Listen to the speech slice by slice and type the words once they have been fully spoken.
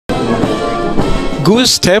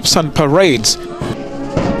goose steps and parades.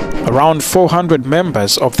 Around 400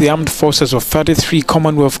 members of the armed forces of 33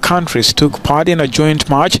 Commonwealth countries took part in a joint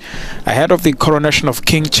march ahead of the coronation of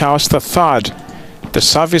King Charles III. The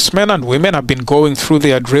servicemen and women have been going through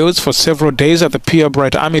their drills for several days at the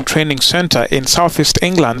Purebright Army Training Centre in southeast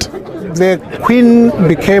England. The Queen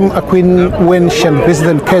became a queen when she had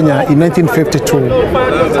visited Kenya in 1952.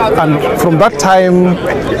 And from that time,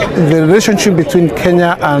 the relationship between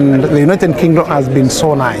Kenya and the United Kingdom has been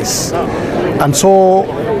so nice. And so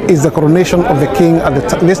is the coronation of the king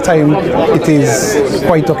at this time. It is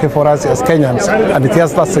quite okay for us as Kenyans, and it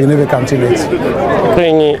has that significance in it.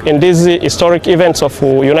 In these historic events of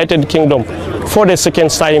United Kingdom for the second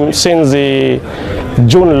time since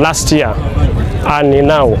June last year, and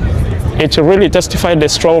now it really testified the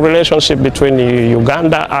strong relationship between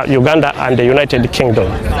Uganda and the United Kingdom.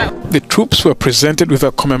 The troops were presented with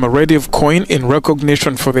a commemorative coin in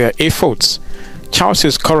recognition for their efforts.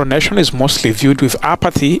 Charles's coronation is mostly viewed with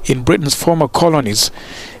apathy in Britain's former colonies.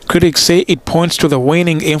 Critics say it points to the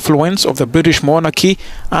waning influence of the British monarchy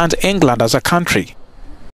and England as a country.